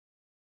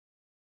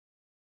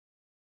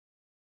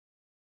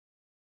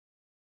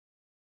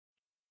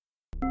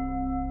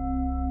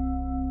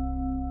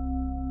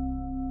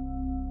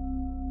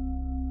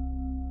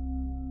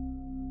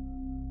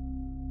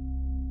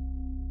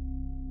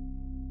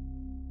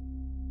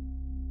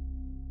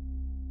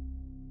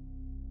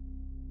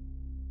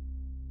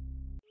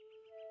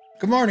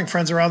Good morning,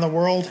 friends around the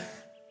world.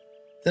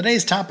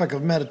 Today's topic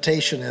of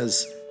meditation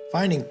is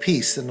finding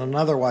peace in an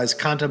otherwise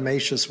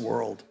contumacious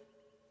world.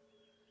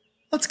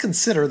 Let's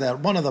consider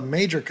that one of the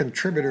major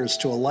contributors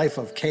to a life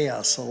of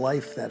chaos, a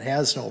life that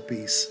has no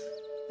peace,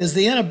 is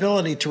the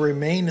inability to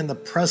remain in the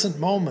present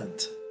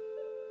moment.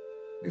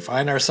 We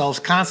find ourselves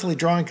constantly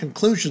drawing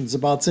conclusions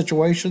about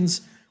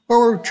situations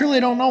where we truly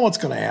don't know what's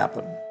going to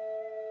happen,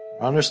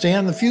 or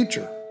understand the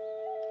future.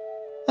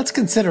 Let's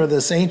consider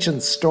this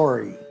ancient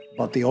story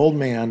about the old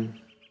man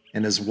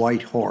and his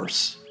white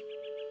horse.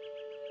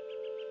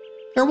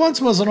 There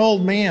once was an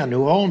old man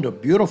who owned a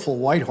beautiful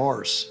white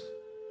horse.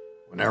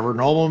 Whenever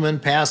noblemen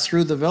passed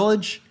through the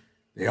village,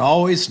 they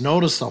always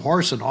noticed the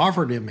horse and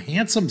offered him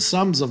handsome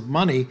sums of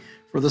money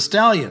for the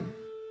stallion.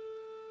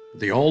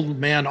 But the old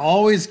man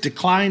always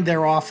declined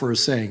their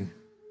offers, saying,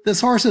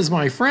 "This horse is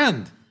my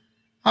friend.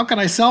 How can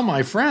I sell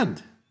my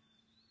friend?"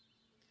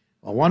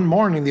 Well, one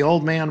morning the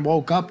old man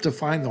woke up to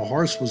find the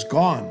horse was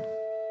gone.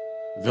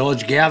 The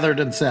village gathered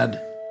and said,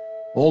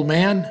 "Old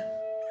man,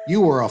 you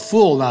were a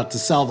fool not to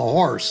sell the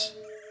horse.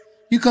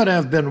 You could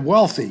have been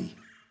wealthy.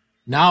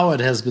 Now it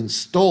has been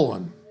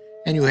stolen,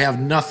 and you have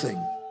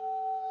nothing.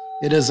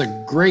 It is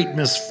a great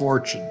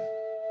misfortune."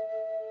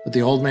 But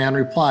the old man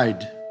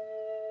replied,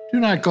 "Do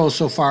not go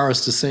so far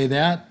as to say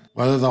that.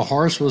 Whether the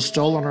horse was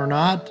stolen or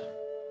not,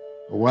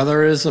 or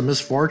whether it is a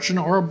misfortune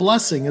or a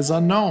blessing, is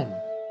unknown.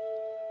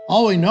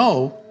 All we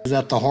know is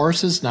that the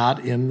horse is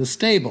not in the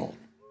stable."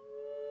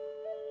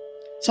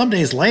 Some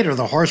days later,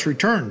 the horse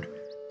returned,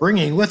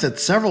 bringing with it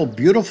several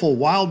beautiful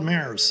wild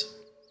mares.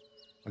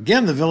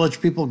 Again, the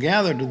village people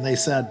gathered and they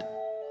said,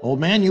 "Old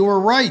man, you were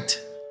right.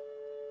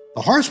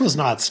 The horse was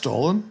not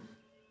stolen,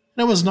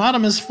 and it was not a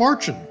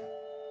misfortune.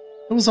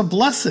 It was a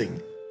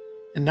blessing,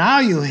 and now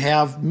you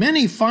have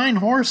many fine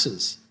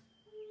horses."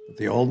 But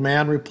the old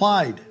man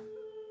replied,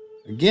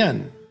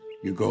 "Again,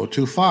 you go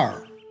too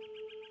far.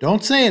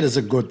 Don't say it is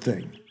a good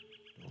thing.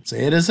 Don't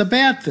say it is a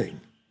bad thing.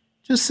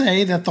 Just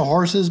say that the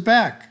horse is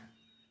back.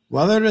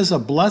 Whether it is a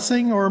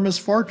blessing or a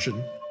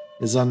misfortune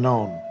is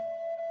unknown."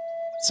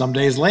 Some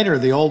days later,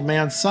 the old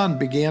man's son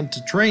began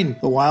to train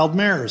the wild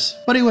mares,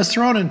 but he was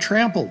thrown and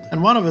trampled,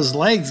 and one of his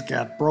legs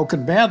got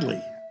broken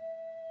badly.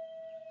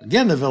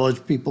 Again, the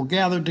village people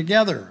gathered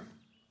together.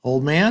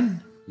 "Old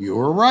man, you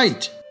were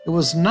right. It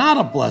was not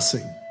a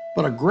blessing,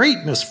 but a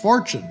great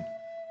misfortune.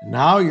 And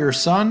now your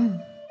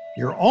son,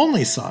 your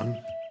only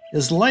son,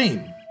 is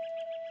lame."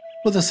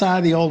 With a sigh,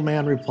 the old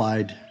man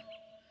replied,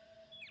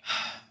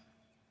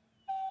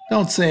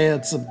 "Don't say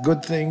it's a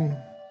good thing.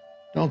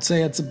 Don't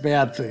say it's a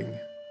bad thing.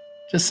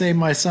 Just say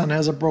my son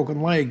has a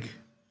broken leg.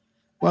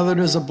 Whether it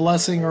is a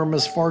blessing or a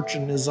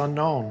misfortune is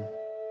unknown."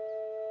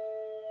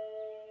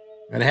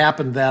 It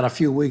happened that a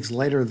few weeks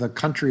later the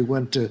country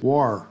went to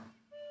war,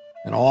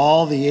 and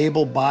all the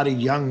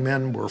able-bodied young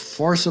men were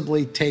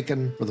forcibly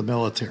taken for the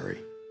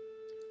military.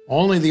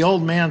 Only the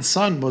old man's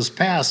son was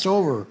passed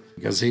over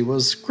because he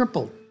was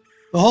crippled.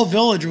 The whole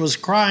village was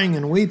crying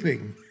and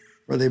weeping,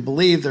 for they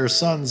believed their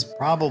sons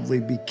probably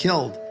be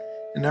killed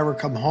and never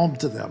come home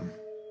to them.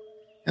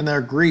 In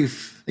their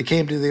grief, they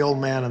came to the old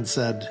man and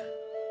said,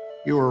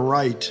 "You were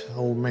right,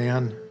 old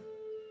man.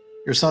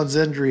 Your son's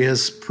injury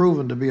has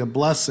proven to be a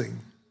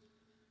blessing.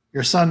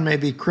 Your son may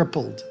be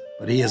crippled,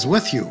 but he is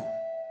with you,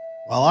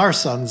 while our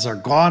sons are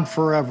gone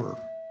forever."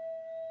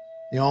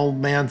 The old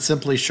man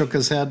simply shook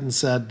his head and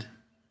said,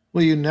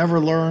 "Will you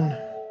never learn?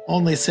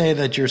 Only say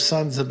that your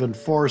sons have been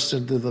forced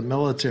into the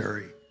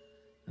military,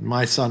 and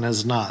my son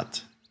has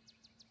not.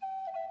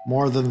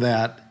 More than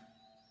that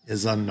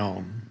is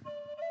unknown."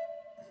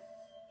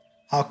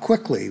 How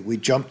quickly we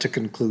jump to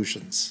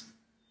conclusions.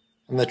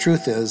 And the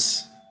truth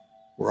is,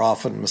 we're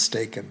often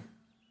mistaken.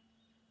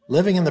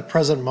 Living in the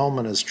present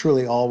moment is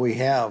truly all we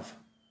have.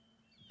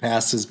 The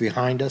past is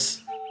behind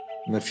us,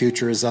 and the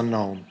future is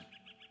unknown.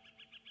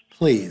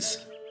 Please,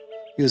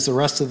 use the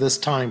rest of this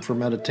time for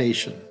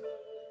meditation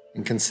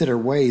and consider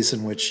ways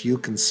in which you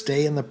can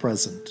stay in the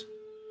present,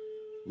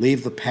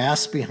 leave the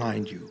past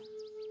behind you,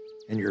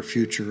 and your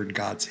future in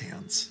God's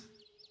hands.